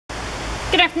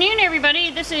Good afternoon, everybody.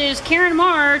 This is Karen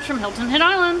March from Hilton Head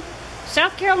Island,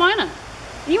 South Carolina.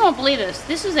 And you won't believe this.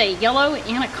 This is a yellow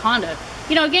anaconda.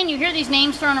 You know, again, you hear these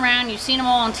names thrown around. You've seen them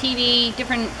all on TV,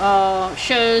 different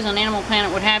shows on Animal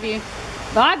Planet, what have you.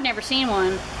 But I've never seen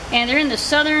one. And they're in the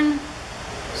southern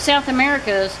South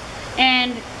Americas.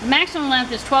 And maximum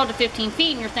length is 12 to 15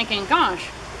 feet. And you're thinking, gosh,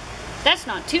 that's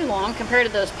not too long compared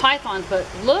to those pythons. But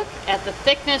look at the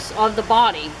thickness of the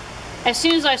body. As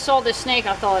soon as I saw this snake,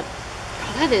 I thought,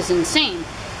 oh, that is insane.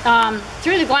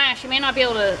 Through the glass, you may not be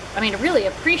able to, really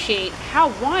appreciate how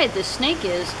wide this snake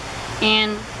is.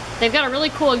 And they've got a really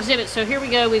cool exhibit. So here we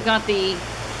go. We've got the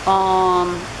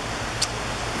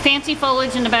fancy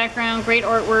foliage in the background, great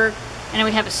artwork. And then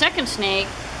we have a second snake.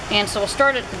 And so we'll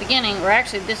start at the beginning, or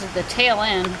actually this is the tail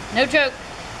end. No joke.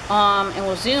 And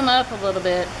we'll zoom up a little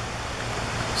bit.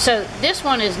 So this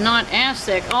one is not as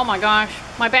thick. Oh my gosh.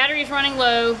 My battery's running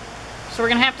low. So we're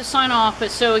going to have to sign off.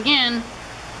 But so again,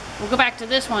 we'll go back to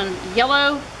this one.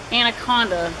 Yellow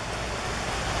anaconda.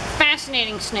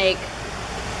 Fascinating snake.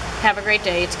 Have a great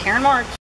day. It's Karen March.